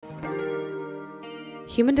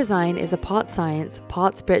Human design is a part science,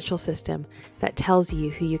 part spiritual system that tells you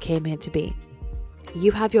who you came here to be.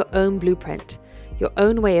 You have your own blueprint, your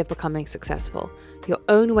own way of becoming successful, your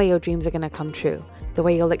own way your dreams are going to come true, the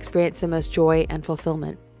way you'll experience the most joy and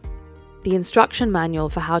fulfillment. The instruction manual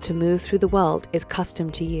for how to move through the world is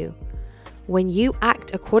custom to you. When you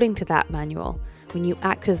act according to that manual, when you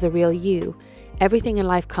act as the real you, everything in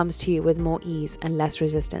life comes to you with more ease and less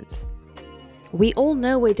resistance. We all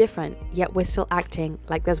know we're different, yet we're still acting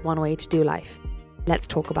like there's one way to do life. Let's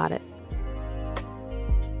talk about it.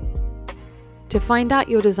 To find out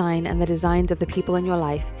your design and the designs of the people in your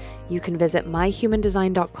life, you can visit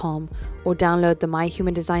myhumandesign.com or download the My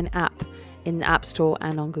Human Design app in the App Store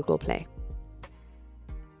and on Google Play.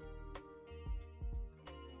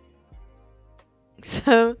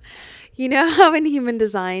 So, you know how in human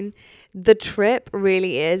design, the trip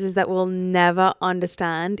really is that we'll never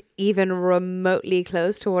understand even remotely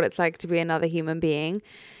close to what it's like to be another human being.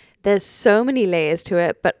 There's so many layers to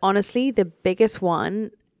it, but honestly, the biggest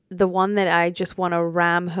one, the one that I just want to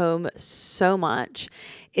ram home so much,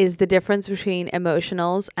 is the difference between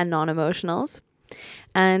emotionals and non-emotionals.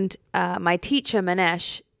 And my teacher,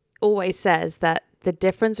 Manesh, always says that the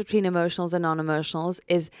difference between emotionals and non-emotionals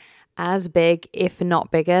is as big, if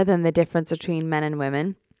not bigger, than the difference between men and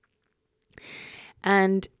women.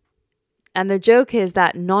 And the joke is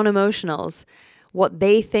that non-emotionals, what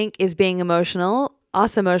they think is being emotional,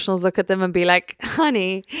 us emotionals look at them and be like,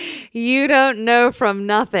 honey, you don't know from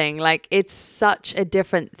nothing. Like, it's such a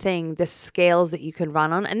different thing, the scales that you can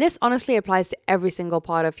run on. And this honestly applies to every single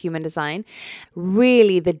part of human design.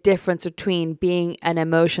 Really, the difference between being an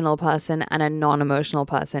emotional person and a non-emotional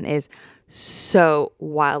person is so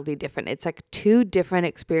wildly different. It's like two different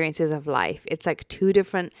experiences of life. It's like two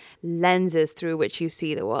different lenses through which you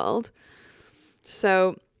see the world.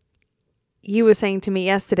 So you were saying to me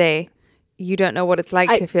yesterday, you don't know what it's like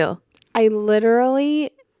to feel. I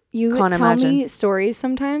literally, you Can't tell imagine. me stories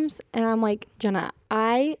sometimes and I'm like, Jenna,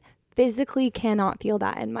 I physically cannot feel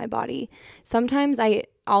that in my body. Sometimes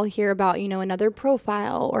I'll hear about, another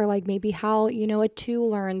profile or like maybe how, a 2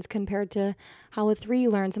 learns compared to how a 3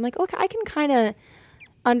 learns. I'm like, okay, I can kind of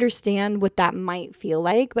understand what that might feel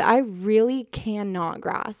like, but I really cannot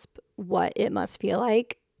grasp what it must feel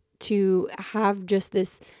like to have just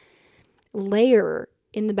this layer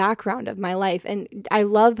in the background of my life. And I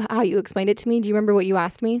love how you explained it to me. Do you remember what you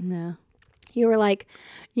asked me? No. You were like,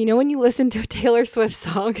 when you listen to a Taylor Swift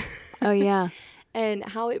song Oh, yeah. and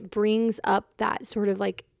how it brings up that sort of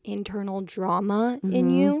like internal drama in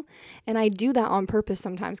you. And I do that on purpose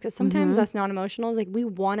sometimes because sometimes us non-emotionals, like we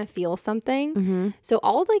want to feel something. So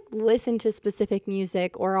I'll like listen to specific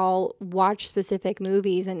music or I'll watch specific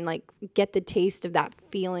movies and like get the taste of that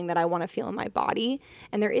feeling that I want to feel in my body.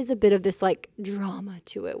 And there is a bit of this like drama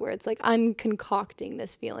to it where it's like I'm concocting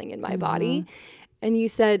this feeling in my body. And you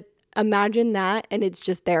said, imagine that and it's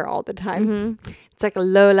just there all the time. It's like a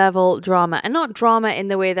low level drama, and not drama in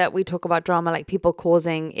the way that we talk about drama, like people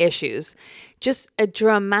causing issues, just a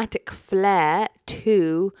dramatic flair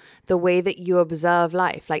to the way that you observe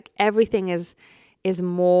life. Like everything is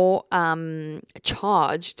more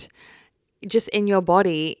charged just in your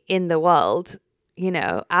body, in the world,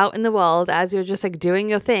 out in the world, as you're just like doing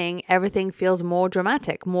your thing, everything feels more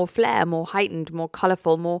dramatic, more flair, more heightened, more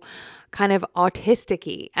colorful, more kind of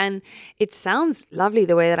artistic-y. And it sounds lovely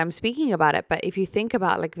the way that I'm speaking about it, but if you think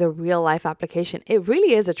about like the real life application, it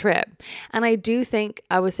really is a trip. And I do think,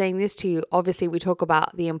 I was saying this to you, obviously we talk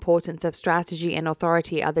about the importance of strategy and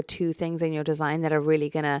authority are the 2 things in your design that are really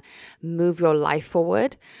going to move your life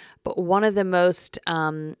forward. But one of the most,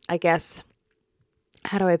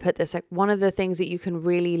 how do I put this? Like one of the things that you can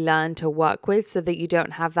really learn to work with so that you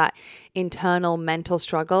don't have that internal mental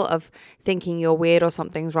struggle of thinking you're weird or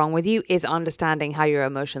something's wrong with you is understanding how your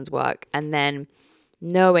emotions work and then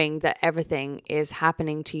knowing that everything is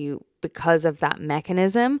happening to you because of that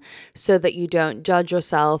mechanism so that you don't judge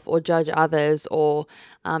yourself or judge others or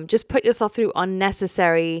just put yourself through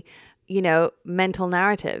unnecessary, mental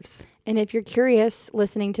narratives. And if you're curious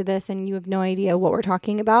listening to this and you have no idea what we're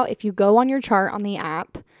talking about, if you go on your chart on the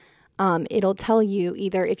app, it'll tell you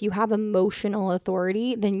either if you have emotional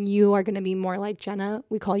authority, then you are going to be more like Jenna.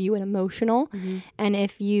 We call you an emotional. And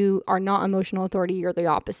if you are not emotional authority, you're the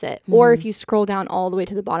opposite. Or if you scroll down all the way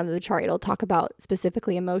to the bottom of the chart, it'll talk about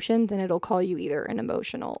specifically emotions and it'll call you either an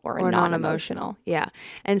emotional or a non-emotional. Yeah.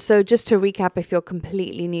 And so just to recap, if you're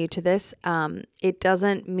completely new to this, it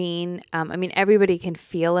doesn't mean, everybody can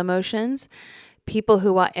feel emotions. People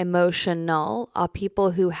who are emotional are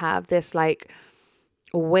people who have this like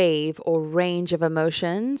wave or range of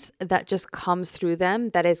emotions that just comes through them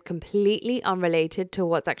that is completely unrelated to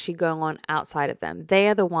what's actually going on outside of them. They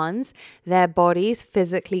are the ones, their bodies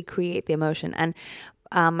physically create the emotion. And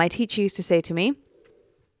my teacher used to say to me,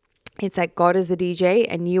 it's like God is the DJ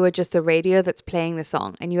and you are just the radio that's playing the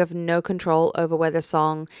song, and you have no control over whether the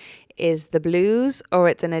song is the blues or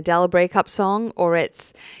it's an Adele breakup song or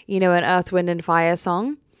it's, an Earth, Wind and Fire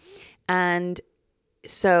song. And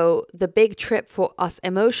so the big trip for us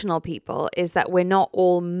emotional people is that we're not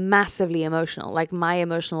all massively emotional. Like my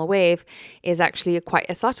emotional wave is actually quite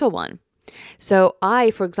a subtle one. So I,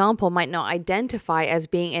 for example, might not identify as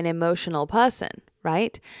being an emotional person,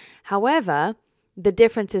 right? However, the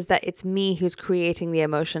difference is that it's me who's creating the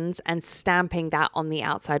emotions and stamping that on the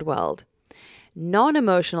outside world.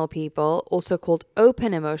 Non-emotional people, also called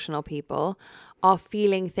open emotional people, are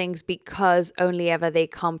feeling things because only ever they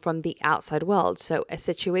come from the outside world. So a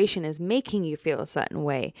situation is making you feel a certain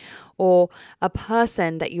way, or a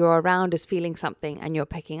person that you're around is feeling something and you're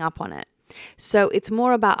picking up on it. So it's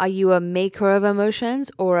more about, are you a maker of emotions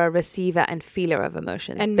or a receiver and feeler of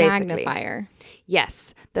emotions? And basically. magnifier.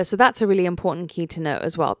 Yes. So that's a really important key to know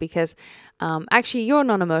as well, because actually you're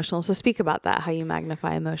non-emotional. So speak about that, how you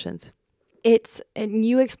magnify emotions. And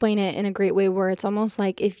you explain it in a great way where it's almost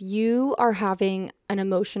like if you are having an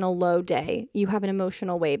emotional low day, you have an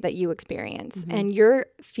emotional wave that you experience, and you're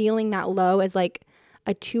feeling that low as like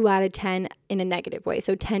a 2 out of 10 in a negative way.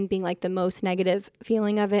 So 10 being like the most negative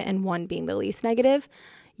feeling of it and 1 being the least negative.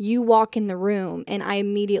 You walk in the room and I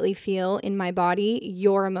immediately feel in my body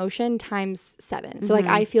your emotion times 7. So like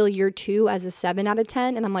I feel your 2 as a 7 out of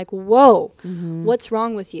 10 and I'm like, whoa, what's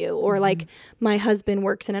wrong with you? Or like my husband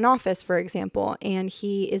works in an office, for example, and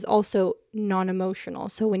he is also non-emotional.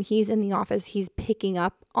 So when he's in the office, he's picking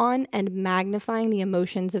up on and magnifying the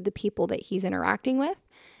emotions of the people that he's interacting with.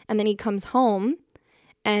 And then he comes home,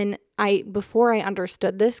 and before I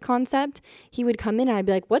understood this concept, he would come in and I'd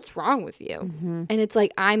be like, what's wrong with you? And it's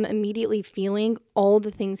like, I'm immediately feeling all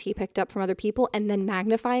the things he picked up from other people and then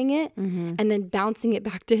magnifying it and then bouncing it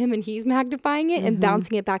back to him, and he's magnifying it and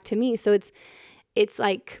bouncing it back to me. So it's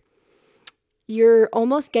like you're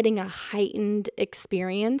almost getting a heightened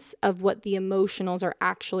experience of what the emotionals are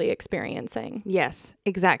actually experiencing. Yes,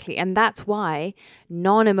 exactly. And that's why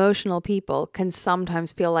non-emotional people can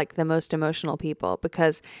sometimes feel like the most emotional people,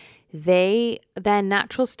 because their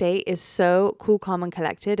natural state is so cool, calm, and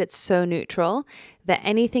collected. It's so neutral that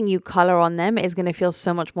anything you color on them is going to feel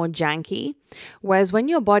so much more janky. Whereas when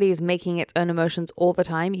your body is making its own emotions all the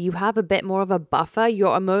time, you have a bit more of a buffer.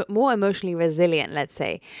 You're more emotionally resilient, let's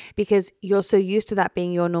say, because you're so used to that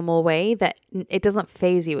being your normal way that it doesn't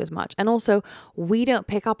phase you as much. And also, we don't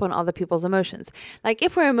pick up on other people's emotions. Like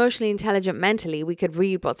if we're emotionally intelligent mentally, we could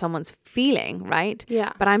read what someone's feeling, right?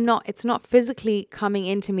 Yeah. But it's not physically coming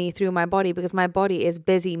into me through my body, because my body is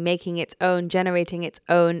busy generating its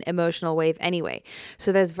own emotional wave anyway.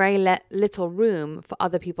 So there's very little room for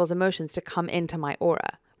other people's emotions to come into my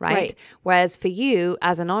aura, right? Whereas for you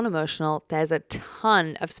as a non-emotional, there's a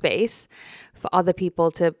ton of space for other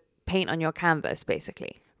people to paint on your canvas,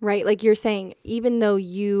 basically. Right. Like you're saying, even though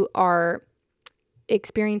you are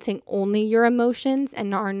experiencing only your emotions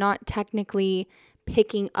and are not technically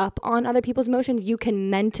picking up on other people's emotions, you can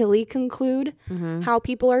mentally conclude how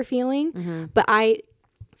people are feeling, but I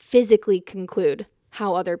physically conclude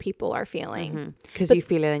how other people are feeling. Because you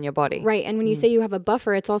feel it in your body. Right. And when you say you have a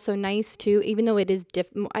buffer, it's also nice to, even though it is,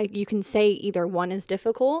 you can say either one is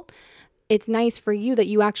difficult, it's nice for you that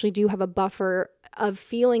you actually do have a buffer of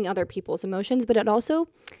feeling other people's emotions, but it also,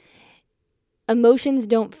 emotions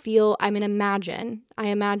don't feel, I imagine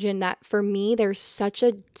that for me, there's such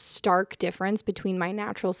a stark difference between my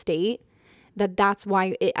natural state that's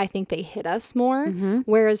why I think they hit us more.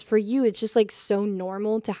 Whereas for you, it's just like so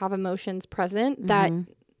normal to have emotions present that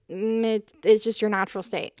it's just your natural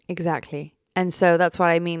state. Exactly. And so that's what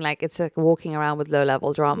I mean. Like it's like walking around with low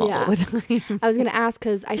level drama all the time. I was going to ask,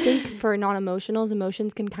 because I think for non-emotionals,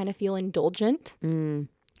 emotions can kind of feel indulgent.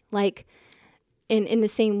 Like in the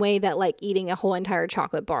same way that like eating a whole entire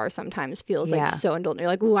chocolate bar sometimes feels like so indulgent. You're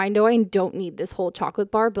like, ooh, I know I don't need this whole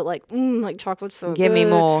chocolate bar, but like chocolate's so Give good. me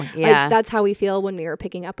more. Yeah. Like that's how we feel when we were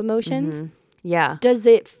picking up emotions. Yeah. Does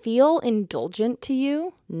it feel indulgent to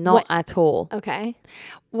you? Not at all. Okay.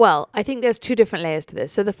 Well, I think there's two different layers to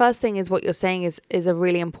this. So the first thing is what you're saying is a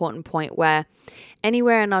really important point, where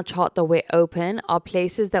anywhere in our chart that we're open are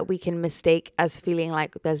places that we can mistake as feeling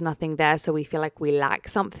like there's nothing there. So we feel like we lack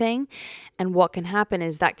something. And what can happen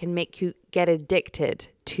is that can make you get addicted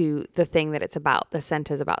to the thing that it's about, the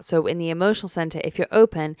center's about. So in the emotional center, if you're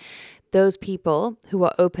open, those people who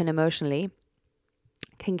are open emotionally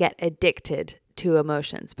can get addicted to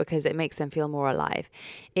emotions because it makes them feel more alive.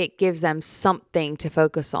 It gives them something to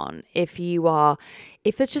focus on. If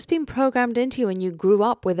it's just been programmed into you and you grew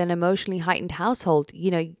up with an emotionally heightened household,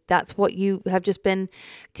 you know, that's what you have just been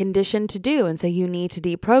conditioned to do. And so you need to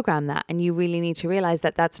deprogram that. And you really need to realize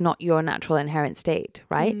that that's not your natural inherent state,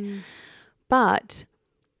 right? But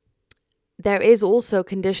there is also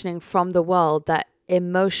conditioning from the world that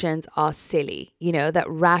emotions are silly, you know, that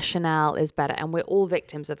rationale is better. And we're all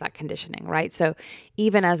victims of that conditioning, right? So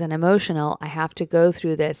even as an emotional, I have to go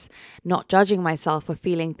through this, not judging myself for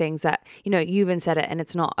feeling things that, you know, you even said it and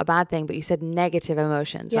it's not a bad thing, but you said negative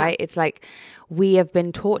emotions, right? It's like we have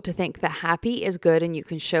been taught to think that happy is good and you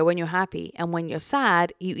can show when you're happy. And when you're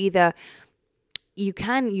sad, you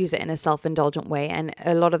can use it in a self-indulgent way. And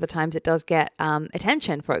a lot of the times it does get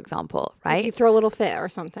attention, for example, right? Like you throw a little fit or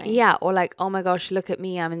something. Yeah. Or like, oh my gosh, look at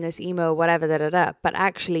me, I'm in this emo, whatever, But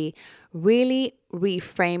actually really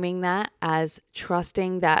reframing that as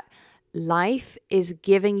trusting that life is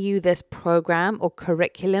giving you this program or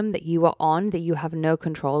curriculum that you are on that you have no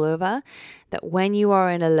control over, that when you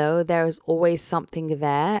are in a low, there is always something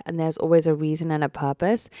there and there's always a reason and a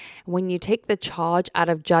purpose. When you take the charge out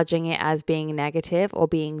of judging it as being negative or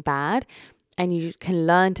being bad, and you can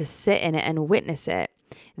learn to sit in it and witness it,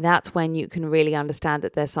 that's when you can really understand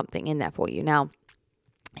that there's something in there for you. Now,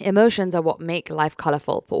 emotions are what make life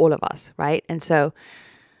colorful for all of us, right? And so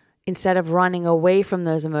instead of running away from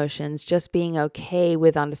those emotions, just being okay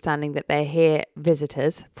with understanding that they're here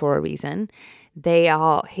visitors for a reason. They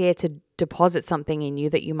are here to deposit something in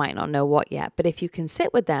you that you might not know what yet. But if you can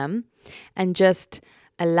sit with them and just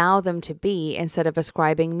allow them to be instead of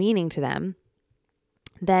ascribing meaning to them,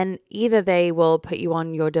 then either they will put you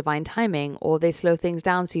on your divine timing, or they slow things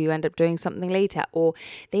down so you end up doing something later, or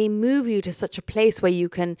they move you to such a place where you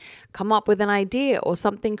can come up with an idea or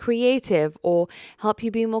something creative, or help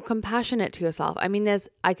you be more compassionate to yourself. I mean,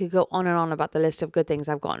 I could go on and on about the list of good things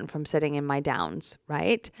I've gotten from sitting in my downs,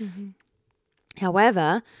 right?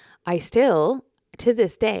 However, I still, to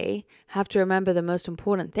this day, have to remember the most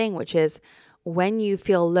important thing, which is when you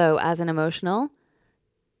feel low as an emotional,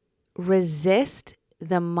 resist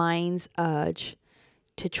the mind's urge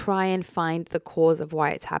to try and find the cause of why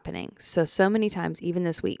it's happening. So many times, even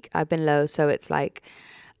this week, I've been low. So it's like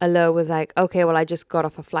a low was like, okay, well, I just got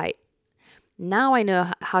off a flight. Now I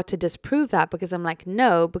know how to disprove that, because I'm like,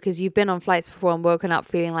 no, because you've been on flights before and woken up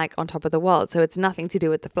feeling like on top of the world. So it's nothing to do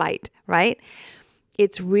with the flight, right?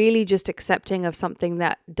 It's really just accepting of something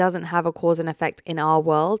that doesn't have a cause and effect in our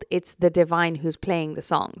world. It's the divine who's playing the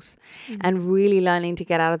songs, and really learning to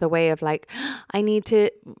get out of the way of like, I need to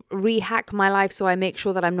rehack my life so I make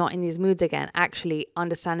sure that I'm not in these moods again. Actually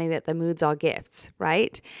understanding that the moods are gifts,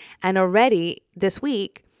 right? And already this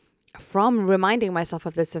week, from reminding myself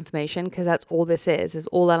of this information, because that's all this is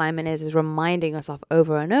all alignment is reminding yourself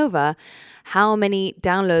over and over, how many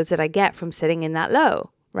downloads did I get from sitting in that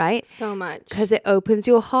low? Right? So much. Because it opens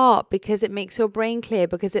your heart, because it makes your brain clear,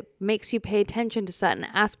 because it makes you pay attention to certain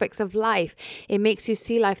aspects of life. It makes you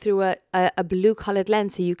see life through a blue-colored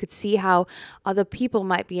lens, so you could see how other people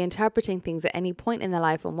might be interpreting things at any point in their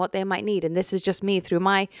life and what they might need. And this is just me through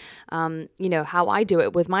my, how I do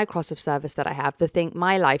it with my cross of service that I have.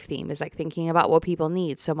 My life theme is like thinking about what people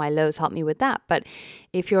need. So my lows help me with that. But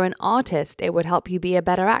if you're an artist, it would help you be a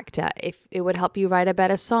better actor. If it would help you write a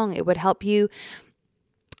better song, it would help you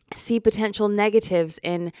see potential negatives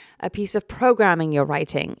in a piece of programming you're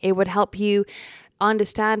writing. It would help you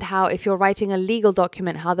understand how, if you're writing a legal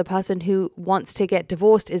document, how the person who wants to get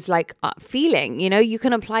divorced is like feeling. You know, you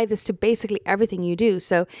can apply this to basically everything you do.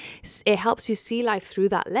 So it helps you see life through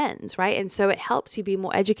that lens, right? And so it helps you be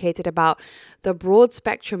more educated about the broad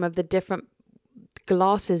spectrum of the different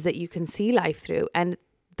glasses that you can see life through. And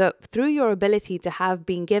through your ability to have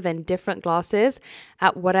been given different glasses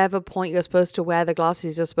at whatever point you're supposed to wear the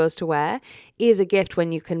glasses you're supposed to wear is a gift,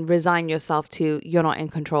 when you can resign yourself to, you're not in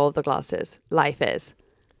control of the glasses. Life is.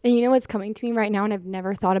 And you know what's coming to me right now, and I've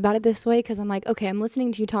never thought about it this way, because I'm like, okay, I'm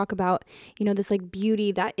listening to you talk about, this like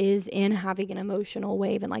beauty that is in having an emotional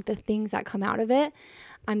wave and like the things that come out of it.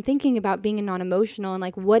 I'm thinking about being a non-emotional and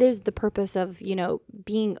like, what is the purpose of,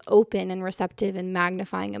 being open and receptive and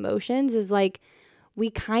magnifying emotions is like, we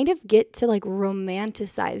kind of get to like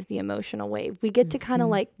romanticize the emotional wave. We get to kind of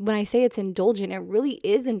like, when I say it's indulgent, it really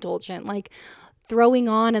is indulgent. Like throwing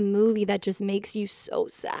on a movie that just makes you so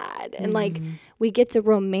sad. And like, we get to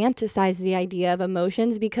romanticize the idea of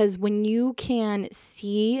emotions, because when you can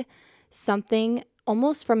see something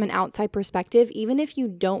almost from an outside perspective, even if you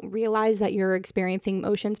don't realize that you're experiencing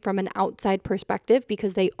emotions from an outside perspective,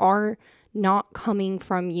 because they are not coming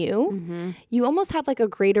from you, you almost have like a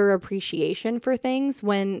greater appreciation for things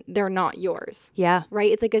when they're not yours. Yeah.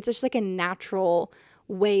 Right? It's just like a natural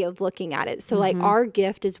way of looking at it. So like our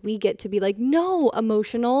gift is we get to be like, no,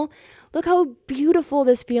 emotional, look how beautiful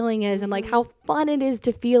this feeling is, and like how fun it is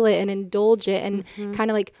to feel it and indulge it, and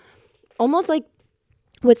kind of like almost like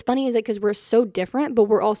what's funny is that because we're so different, but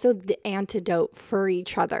we're also the antidote for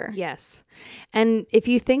each other. Yes. And if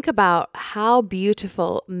you think about how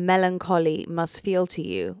beautiful melancholy must feel to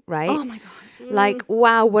you, right? Oh my God. Like,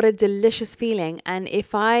 wow, what a delicious feeling. And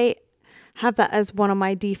if I have that as one of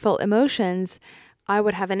my default emotions, I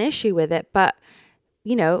would have an issue with it. But,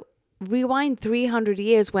 you know, rewind 300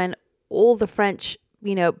 years when all the French,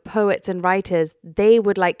 you know, poets and writers, they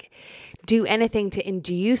would like do anything to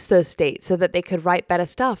induce those states so that they could write better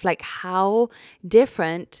stuff. Like how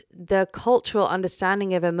different the cultural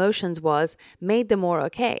understanding of emotions was made them more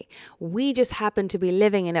okay. We just happen to be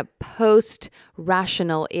living in a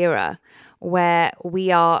post-rational era where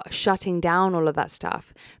we are shutting down all of that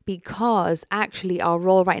stuff, because actually our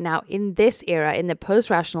role right now in this era, in the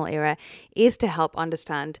post-rational era, is to help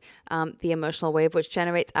understand the emotional wave which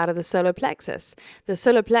generates out of the solar plexus. The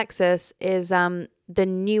solar plexus is the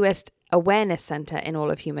newest awareness center in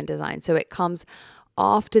all of human design. So it comes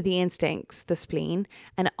after the instincts, the spleen,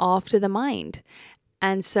 and after the mind.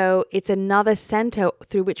 And so it's another center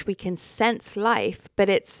through which we can sense life, but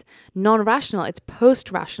it's non-rational, it's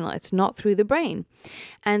post-rational, it's not through the brain.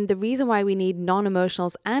 And the reason why we need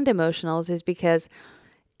non-emotionals and emotionals is because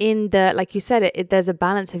in the, like you said, there's a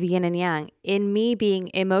balance of yin and yang. In me being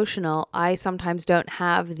emotional, I sometimes don't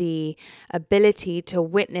have the ability to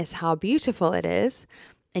witness how beautiful it is.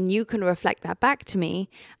 And you can reflect that back to me.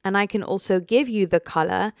 And I can also give you the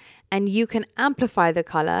color, and you can amplify the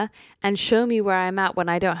color and show me where I'm at when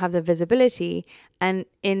I don't have the visibility. And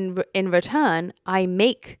in return, I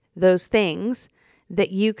make those things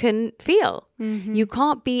that you can feel. You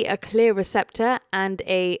can't be a clear receptor and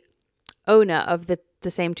a owner of the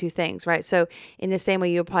same two things, right? So in the same way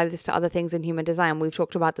you apply this to other things in human design, we've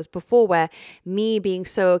talked about this before, where me being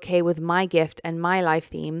so okay with my gift and my life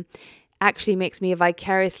theme actually makes me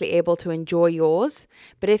vicariously able to enjoy yours.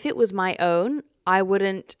 But if it was my own, I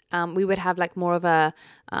wouldn't, we would have like more of a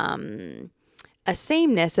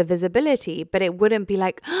sameness, a visibility, but it wouldn't be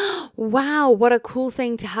like, oh, wow, what a cool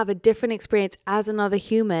thing to have a different experience as another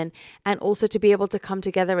human, and also to be able to come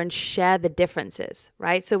together and share the differences,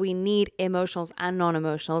 right? So we need emotionals and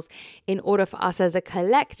non-emotionals in order for us as a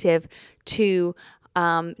collective to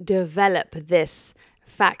develop this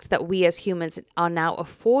fact that we as humans are now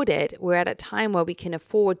afforded. We're at a time where we can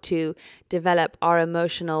afford to develop our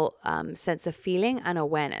emotional sense of feeling and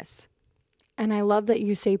awareness. And I love that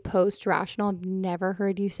you say post-rational. I've never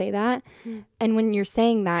heard you say that. And when you're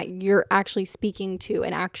saying that, you're actually speaking to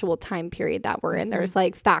an actual time period that we're in. There's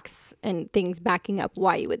like facts and things backing up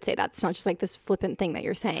why you would say that. It's not just like this flippant thing that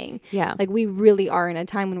you're saying. Yeah. Like we really are in a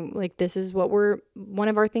time when like this is what one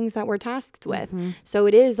of our things that we're tasked with. So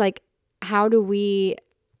it is like, how do we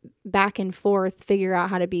back and forth figure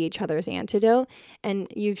out how to be each other's antidote? And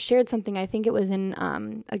you've shared something, I think it was in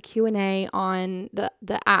a Q&A on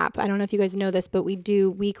the app. I don't know if you guys know this, but we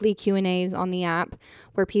do weekly Q&As on the app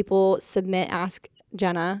where people Ask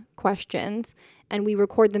Jenna questions, and we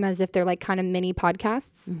record them as if they're like kind of mini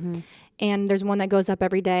podcasts. And there's one that goes up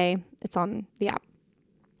every day. It's on the app.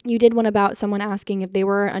 You did one about someone asking if they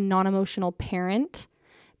were a non-emotional parent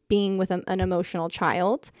being with an emotional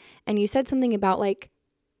child, and you said something about like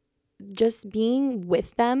just being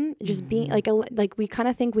with them, just being like we kind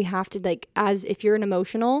of think we have to, like, as if you're an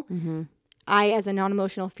emotional, I as a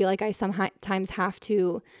non-emotional feel like I sometimes have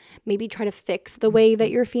to maybe try to fix the way that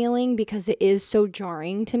you're feeling, because it is so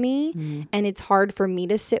jarring to me and it's hard for me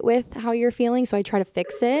to sit with how you're feeling, so I try to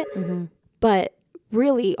fix it. But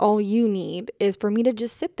really all you need is for me to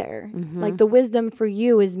just sit there. Like the wisdom for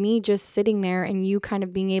you is me just sitting there and you kind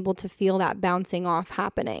of being able to feel that bouncing off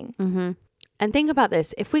happening. And think about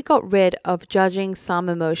this. If we got rid of judging some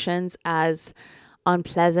emotions as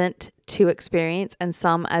unpleasant to experience and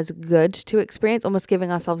some as good to experience, almost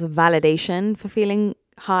giving ourselves validation for feeling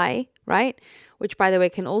high, right? Which, by the way,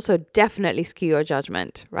 can also definitely skew your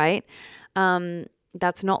judgment, right?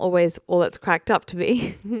 That's not always all that's cracked up to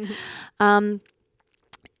be.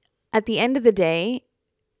 At the end of the day,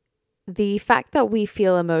 the fact that we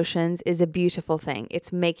feel emotions is a beautiful thing.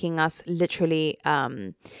 It's making us literally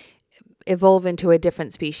evolve into a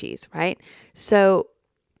different species, right? So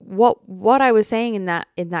what I was saying in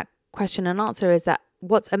that question and answer is that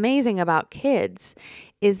what's amazing about kids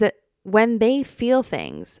is that when they feel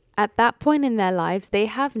things at that point in their lives, they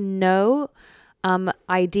have no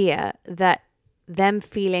idea that them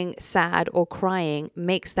feeling sad or crying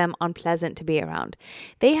makes them unpleasant to be around.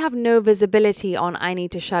 They have no visibility on, I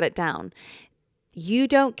need to shut it down. You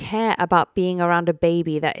don't care about being around a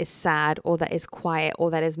baby that is sad or that is quiet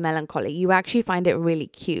or that is melancholy. You actually find it really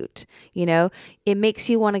cute. You know, it makes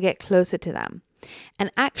you want to get closer to them.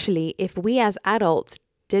 And actually, if we as adults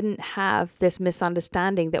didn't have this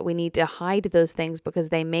misunderstanding that we need to hide those things because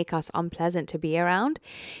they make us unpleasant to be around,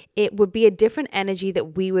 it would be a different energy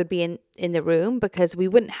that we would be in the room, because we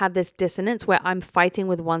wouldn't have this dissonance where I'm fighting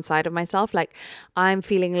with one side of myself, like I'm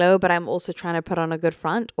feeling low but I'm also trying to put on a good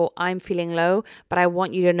front, or I'm feeling low but I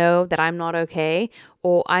want you to know that I'm not okay,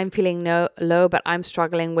 or I'm feeling low but I'm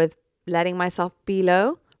struggling with letting myself be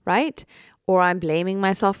low, right? Or I'm blaming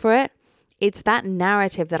myself for it. It's that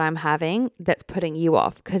narrative that I'm having that's putting you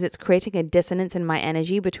off, because it's creating a dissonance in my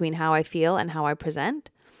energy between how I feel and how I present.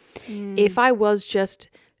 If I was just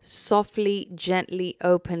softly, gently,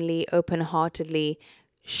 openly, open-heartedly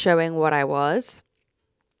showing what I was,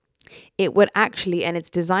 it would actually, and it's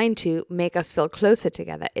designed to make us feel closer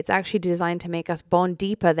together. It's actually designed to make us bond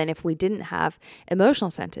deeper than if we didn't have emotional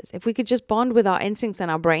centers. If we could just bond with our instincts and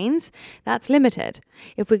our brains, that's limited.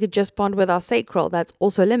 If we could just bond with our sacral, that's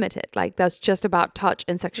also limited. Like, that's just about touch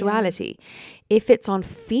and sexuality. Yeah. If it's on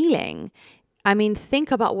feeling, I mean, think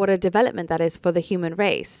about what a development that is for the human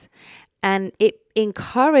race. And it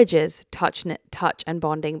encourages touch and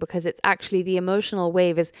bonding, because it's actually, the emotional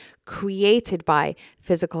wave is created by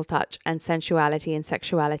physical touch and sensuality and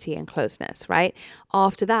sexuality and closeness, right?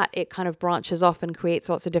 After that, it kind of branches off and creates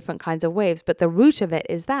lots of different kinds of waves. But the root of it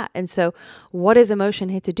is that. And so what is emotion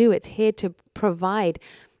here to do? It's here to provide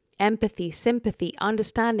empathy, sympathy,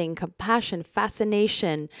 understanding, compassion,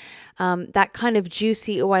 fascination, that kind of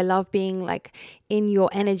juicy, oh, I love being like in your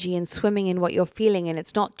energy and swimming in what you're feeling. And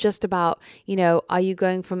it's not just about, you know, are you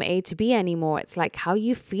going from A to B anymore? It's like, how are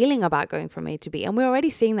you feeling about going from A to B? And we're already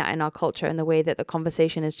seeing that in our culture and the way that the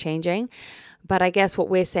conversation is changing. But I guess what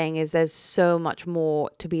we're saying is there's so much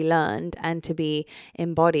more to be learned and to be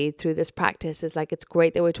embodied through this practice. Is like, it's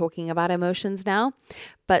great that we're talking about emotions now,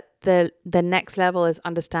 but the next level is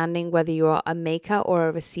understanding whether you are a maker or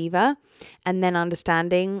a receiver, and then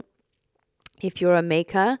understanding, if you're a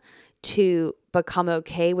maker, to become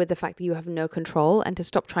okay with the fact that you have no control, and to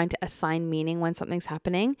stop trying to assign meaning when something's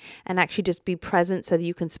happening, and actually just be present so that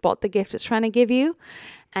you can spot the gift it's trying to give you.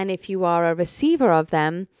 And if you are a receiver of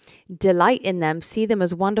them, delight in them, see them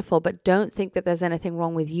as wonderful, but don't think that there's anything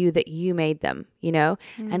wrong with you, that you made them, you know,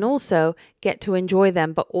 and also get to enjoy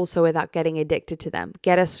them, but also without getting addicted to them.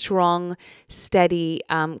 Get a strong, steady,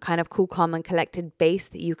 kind of cool, calm and collected base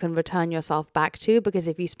that you can return yourself back to, because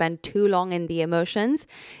if you spend too long in the emotions,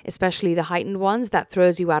 especially the heightened ones, that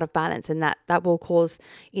throws you out of balance, and that will cause,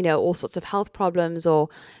 you know, all sorts of health problems or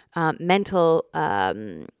mental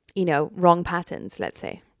you know, wrong patterns, let's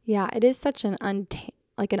say. Yeah, it is such an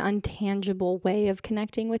untangible way of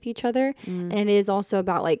connecting with each other. And it is also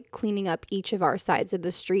about like cleaning up each of our sides of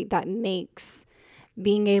the street that makes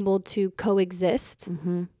being able to coexist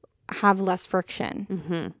have less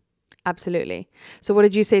friction. Absolutely. So what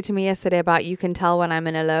did you say to me yesterday about, you can tell when I'm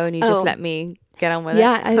in a low and you just let me get on with it?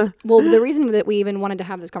 Yeah. Well, the reason that we even wanted to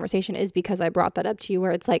have this conversation is because I brought that up to you,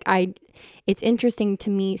 where it's like, it's interesting to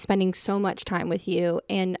me spending so much time with you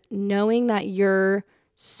and knowing that you're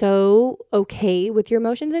so okay with your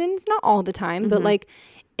emotions. And it's not all the time, but like,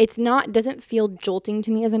 doesn't feel jolting to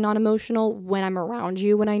me as a non-emotional when I'm around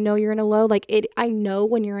you, when I know you're in a low. Like, I know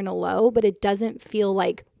when you're in a low, but it doesn't feel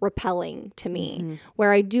like repelling to me.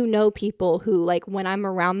 Where I do know people who, like, when I'm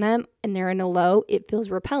around them and they're in a low, it feels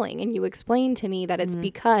repelling. And you explained to me that it's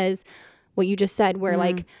because what you just said, where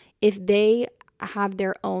like, if they have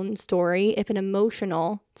their own story, if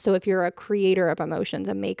you're a creator of emotions,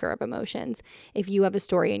 a maker of emotions, if you have a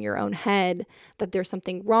story in your own head that there's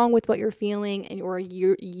something wrong with what you're feeling, and or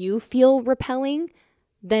you feel repelling,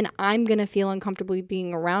 then I'm going to feel uncomfortable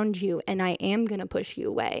being around you, and I am going to push you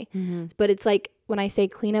away. But it's like, when I say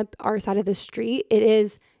clean up our side of the street, it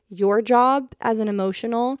is your job as an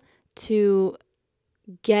emotional to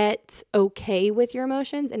get okay with your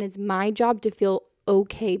emotions, and it's my job to feel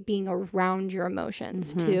okay being around your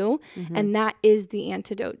emotions too. And that is the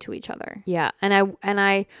antidote to each other. Yeah. And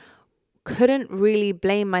I couldn't really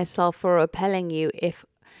blame myself for repelling you, if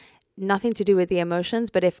nothing to do with the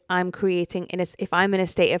emotions, but if I'm if I'm in a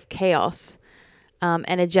state of chaos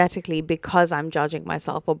energetically, because I'm judging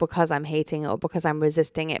myself, or because I'm hating it, or because I'm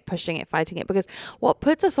resisting it, pushing it, fighting it. Because what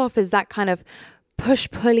puts us off is that kind of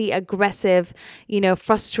push-pully, aggressive, you know,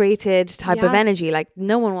 frustrated type of energy. Like,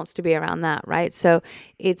 no one wants to be around that, right? So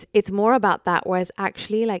it's more about that. Whereas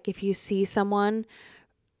actually, like, if you see someone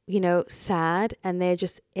sad, and they're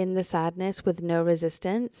just in the sadness with no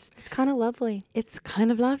resistance. It's kind of lovely. It's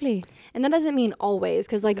kind of lovely. And that doesn't mean always,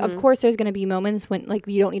 because like, of course, there's going to be moments when like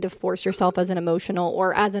you don't need to force yourself as an emotional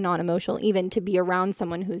or as a non-emotional even to be around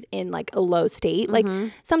someone who's in like a low state. Like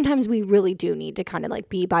sometimes we really do need to kind of like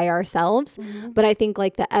be by ourselves. But I think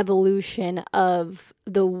like the evolution of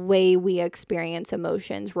the way we experience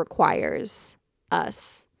emotions requires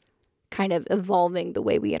us kind of evolving the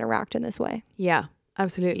way we interact in this way. Yeah,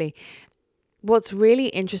 absolutely. What's really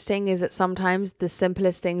interesting is that sometimes the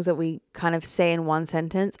simplest things that we kind of say in one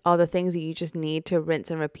sentence are the things that you just need to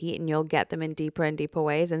rinse and repeat, and you'll get them in deeper and deeper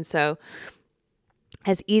ways. And so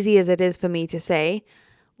as easy as it is for me to say,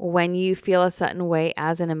 when you feel a certain way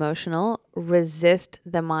as an emotional, resist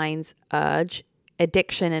the mind's urge,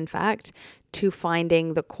 addiction, in fact, to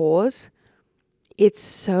finding the cause. It's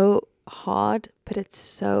so hard, but it's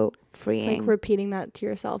so freeing. It's like repeating that to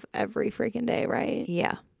yourself every freaking day, right?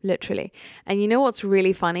 Yeah, literally. And you know what's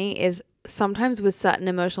really funny is sometimes with certain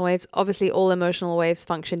emotional waves, obviously all emotional waves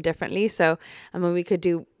function differently. So, I mean, we could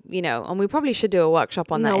do, and we probably should do a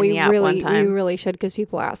workshop on that in the app one time. We really should, because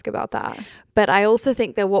people ask about that. But I also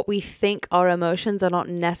think that what we think are emotions are not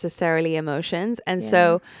necessarily emotions. And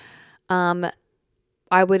so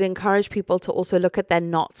I would encourage people to also look at their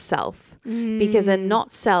not self, because a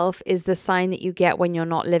not self is the sign that you get when you're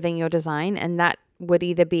not living your design. And that would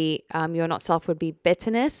either be, your not self would be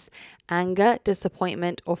bitterness, anger,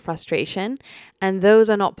 disappointment, or frustration. And those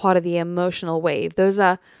are not part of the emotional wave. Those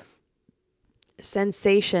are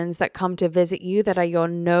sensations that come to visit you that are your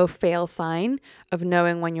no fail sign of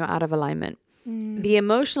knowing when you're out of alignment. The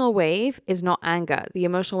emotional wave is not anger. The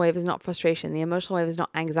emotional wave is not frustration. The emotional wave is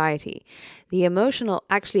not anxiety.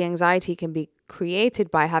 Anxiety can be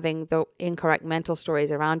created by having the incorrect mental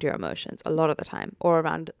stories around your emotions a lot of the time, or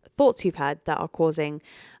around thoughts you've had that are causing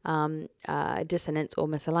dissonance or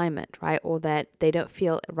misalignment, right? Or that they don't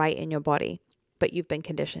feel right in your body, but you've been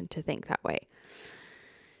conditioned to think that way.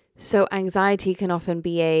 So anxiety can often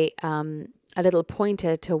be a little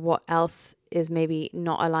pointer to what else is maybe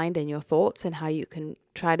not aligned in your thoughts, and how you can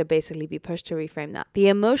try to basically be pushed to reframe that. The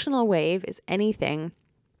emotional wave is anything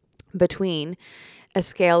between a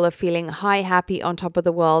scale of feeling high, happy, on top of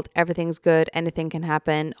the world, everything's good, anything can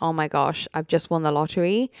happen, oh my gosh, I've just won the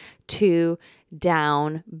lottery, to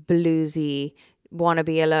down, bluesy, want to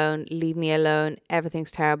be alone, leave me alone,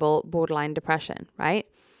 everything's terrible, borderline depression, right?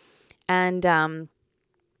 And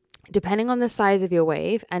depending on the size of your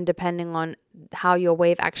wave and depending on how your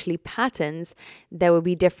wave actually patterns, there will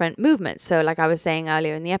be different movements. So like I was saying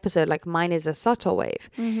earlier in the episode, like mine is a subtle wave,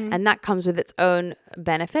 and that comes with its own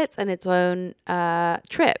benefits and its own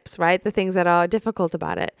trips, right? The things that are difficult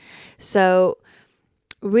about it. So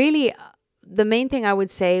really, the main thing I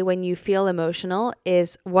would say when you feel emotional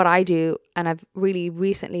is what I do, and I've really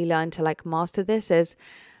recently learned to like master this, is,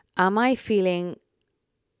 am I feeling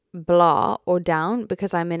blah or down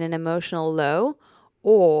because I'm in an emotional low,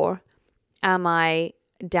 or am I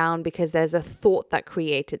down because there's a thought that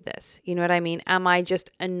created this? You know what I mean? Am I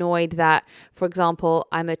just annoyed that, for example,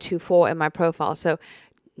 I'm a 2-4 in my profile? So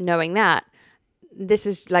knowing that, this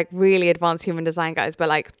is like really advanced human design, guys, but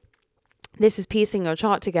like this is piecing your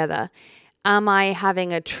chart together. Am I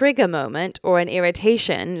having a trigger moment or an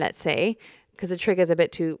irritation, let's say, because a trigger is a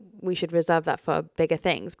bit too, we should reserve that for bigger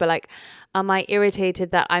things. But like, am I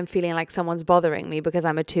irritated that I'm feeling like someone's bothering me because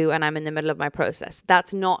I'm a 2 and I'm in the middle of my process?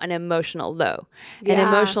 That's not an emotional low. Yeah. An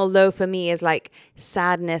emotional low for me is like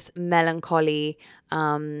sadness, melancholy.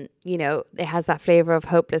 It has that flavor of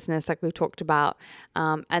hopelessness like we've talked about.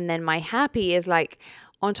 And then my happy is like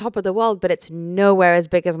on top of the world, but it's nowhere as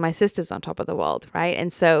big as my sister's on top of the world, right?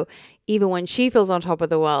 And so even when she feels on top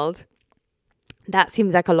of the world, that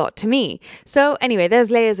seems like a lot to me. So anyway, there's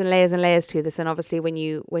layers and layers and layers to this. And obviously when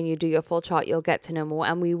you do your full chart, you'll get to know more.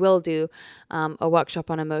 And we will do a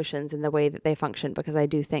workshop on emotions and the way that they function, because I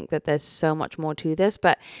do think that there's so much more to this.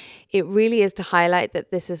 But it really is to highlight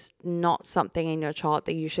that this is not something in your chart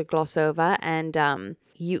that you should gloss over. And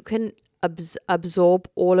you can absorb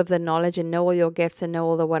all of the knowledge and know all your gifts and know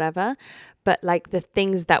all the whatever, but like the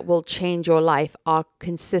things that will change your life are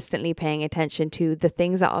consistently paying attention to the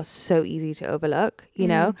things that are so easy to overlook,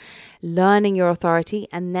 learning your authority,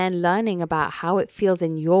 and then learning about how it feels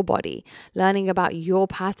in your body, learning about your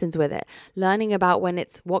patterns with it, learning about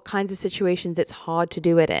what kinds of situations it's hard to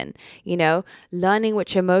do it in, learning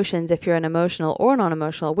which emotions, if you're an emotional or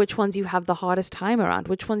non-emotional, which ones you have the hardest time around,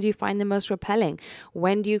 which ones you find the most repelling,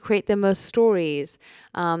 when do you create the most stories,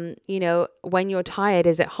 when you're tired,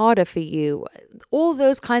 is it harder for you? All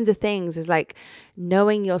those kinds of things is like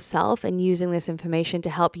knowing yourself and using this information to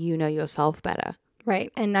help you know yourself better.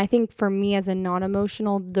 Right. And I think for me as a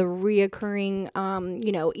non-emotional, the reoccurring,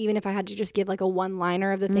 even if I had to just give like a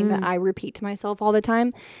one-liner of the thing that I repeat to myself all the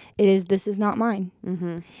time, it is, this is not mine.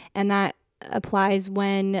 And that applies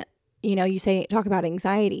when, you talk about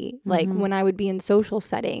anxiety. Like when I would be in social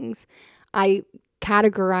settings, I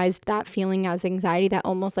categorized that feeling as anxiety, that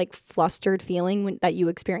almost like flustered feeling that you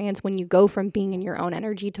experience when you go from being in your own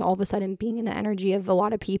energy to all of a sudden being in the energy of a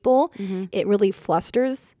lot of people. It really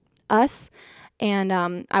flusters us. And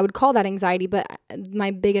I would call that anxiety, but my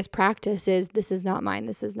biggest practice is, this is not mine,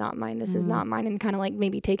 this is not mine, this is not mine. And kind of like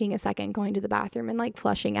maybe taking a second, going to the bathroom and like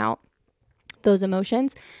flushing out those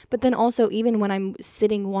emotions. But then also, even when I'm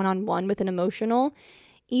sitting one-on-one with an emotional,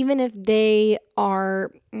 even if they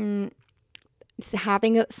are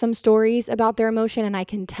having some stories about their emotion and I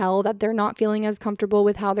can tell that they're not feeling as comfortable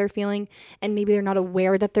with how they're feeling, and maybe they're not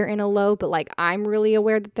aware that they're in a low, but like I'm really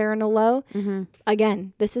aware that they're in a low.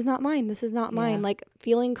 Again, this is not mine, this is not mine. Like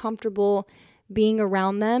feeling comfortable being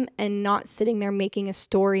around them and not sitting there making a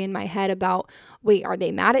story in my head about, wait, are they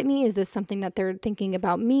mad at me? Is this something that they're thinking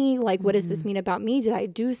about me? Like, what does this mean about me? Did I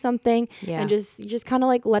do something? And just kind of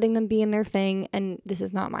like letting them be in their thing. And this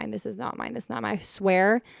is not mine. This is not mine. This is not mine. I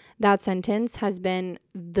swear that sentence has been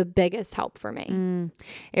the biggest help for me.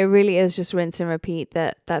 It really is just rinse and repeat.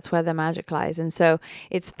 That's where the magic lies. And so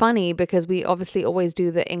it's funny because we obviously always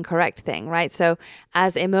do the incorrect thing, right? So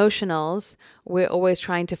as emotionals, we're always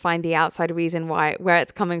trying to find the outside reason where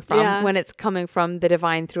it's coming from, when it's coming from the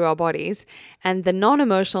divine through our bodies. And the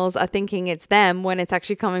non-emotionals are thinking it's them when it's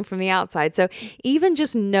actually coming from the outside. So even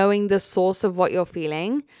just knowing the source of what you're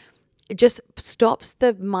feeling, it just stops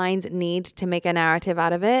the mind's need to make a narrative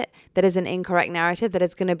out of it that is an incorrect narrative, that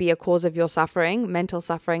is going to be a cause of your suffering, mental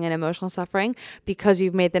suffering and emotional suffering, because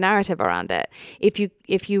you've made the narrative around it.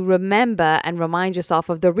 If you remember and remind yourself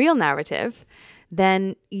of the real narrative,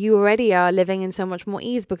 then you already are living in so much more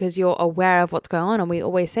ease because you're aware of what's going on. And we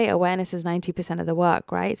always say awareness is 90% of the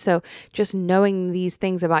work, right? So just knowing these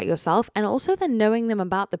things about yourself, and also then knowing them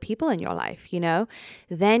about the people in your life,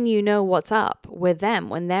 then you know what's up with them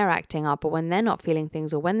when they're acting up, or when they're not feeling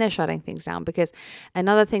things, or when they're shutting things down. Because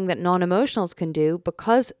another thing that non-emotionals can do,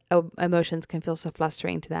 because emotions can feel so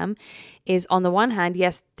flustering to them, is on the one hand,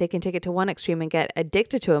 yes, they can take it to one extreme and get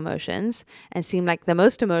addicted to emotions and seem like the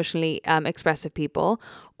most emotionally expressive people,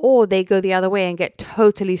 or they go the other way and get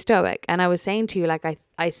totally stoic. And I was saying to you, like,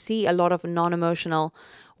 I see a lot of non-emotional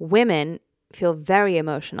women feel very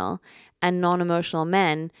emotional, and non-emotional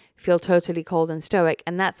men feel totally cold and stoic.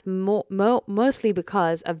 And that's mostly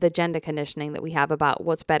because of the gender conditioning that we have about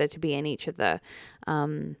what's better to be in each of the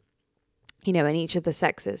in each of the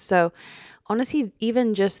sexes. So honestly,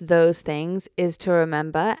 even just those things is to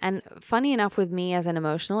remember. And funny enough, with me as an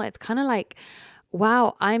emotional, it's kind of like,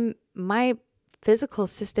 wow, my physical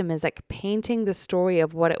system is like painting the story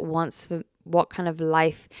of what it wants, for what kind of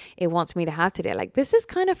life it wants me to have today. Like, this is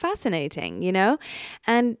kind of fascinating,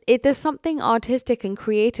 and there's something artistic and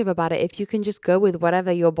creative about it if you can just go with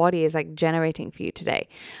whatever your body is like generating for you today.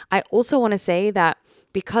 I also want to say that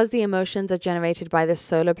because the emotions are generated by the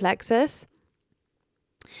solar plexus,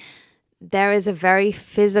 there is a very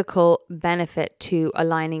physical benefit to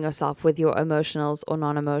aligning yourself with your emotionals or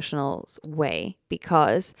non-emotionals way,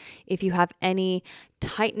 because if you have any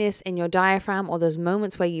tightness in your diaphragm, or those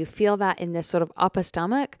moments where you feel that in this sort of upper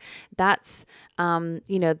stomach, that's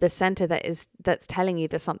the center that's telling you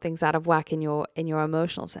that something's out of whack in your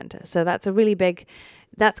emotional center. So that's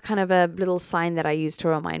that's kind of a little sign that I use to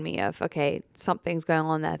remind me of, okay, something's going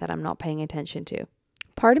on there that I'm not paying attention to.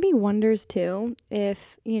 Part of me wonders too,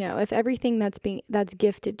 if everything that's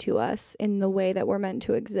gifted to us in the way that we're meant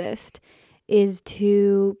to exist is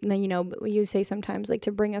to, you say sometimes like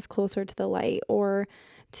to bring us closer to the light, or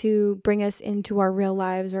to bring us into our real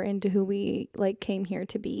lives, or into who we like came here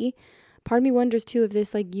to be. Part of me wonders too, if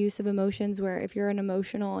this like use of emotions, where if you're an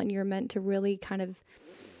emotional and you're meant to really kind of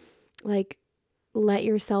like let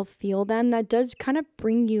yourself feel them, that does kind of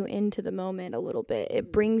bring you into the moment a little bit.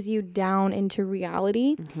 It brings you down into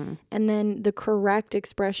reality. And then the correct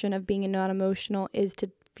expression of being a non-emotional is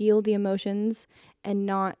to feel the emotions and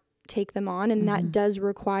not take them on. And that does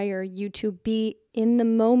require you to be in the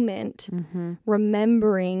moment,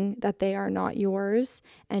 remembering that they are not yours,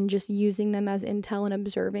 and just using them as intel and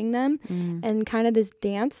observing them. And kind of this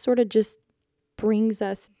dance sort of just brings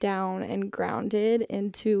us down and grounded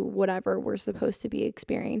into whatever we're supposed to be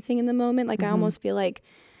experiencing in the moment. Like I almost feel like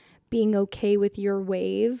being okay with your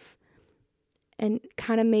wave and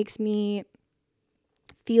kind of makes me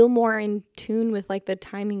feel more in tune with like the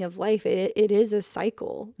timing of life. It is a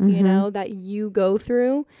cycle, that you go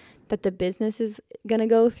through, that the business is going to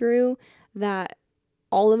go through, that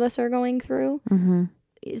all of us are going through. Mm-hmm.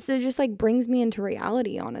 So it just like brings me into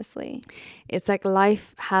reality, honestly. It's like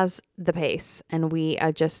life has the pace and we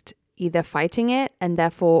are just either fighting it and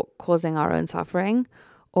therefore causing our own suffering,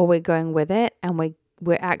 or we're going with it and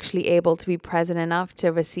we're actually able to be present enough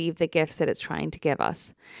to receive the gifts that it's trying to give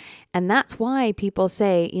us. And that's why people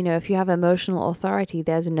say, you know, if you have emotional authority,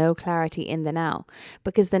 there's no clarity in the now,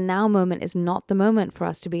 because the now moment is not the moment for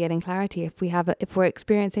us to be getting clarity if we're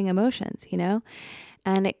experiencing emotions, you know,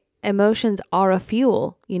 and emotions are a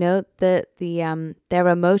fuel, you know, they're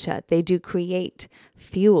a motor. They do create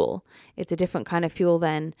fuel. It's a different kind of fuel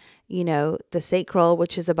than, you know, the sacral,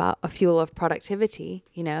 which is about a fuel of productivity,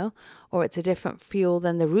 you know, or it's a different fuel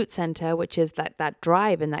than the root center, which is that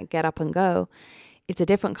drive and that get up and go. It's a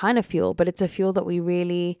different kind of fuel, but it's a fuel that we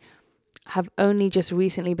really have only just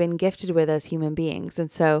recently been gifted with as human beings.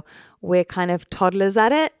 And so we're kind of toddlers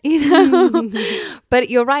at it, you know, but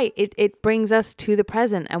you're right. It brings us to the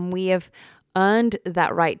present, and we have earned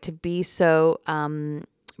that right to be so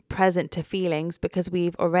present to feelings because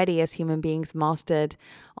we've already as human beings mastered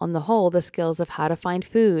on the whole the skills of how to find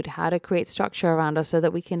food, how to create structure around us so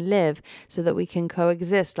that we can live, so that we can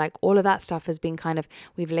coexist. Like all of that stuff has been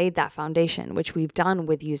we've laid that foundation, which we've done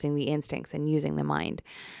with using the instincts and using the mind.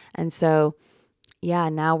 And so yeah,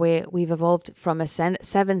 now we've evolved from a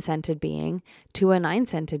 7-centered being to a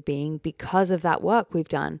 9-centered being because of that work we've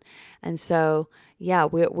done. And so, yeah,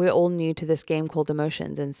 we're all new to this game called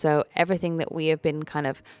emotions. And so everything that we have been kind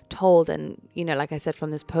of told, and, you know, like I said,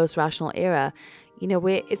 from this post-rational era, you know,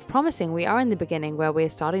 it's promising. We are in the beginning where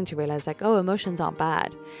we're starting to realize like, oh, emotions aren't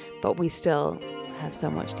bad, but we still have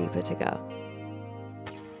so much deeper to go.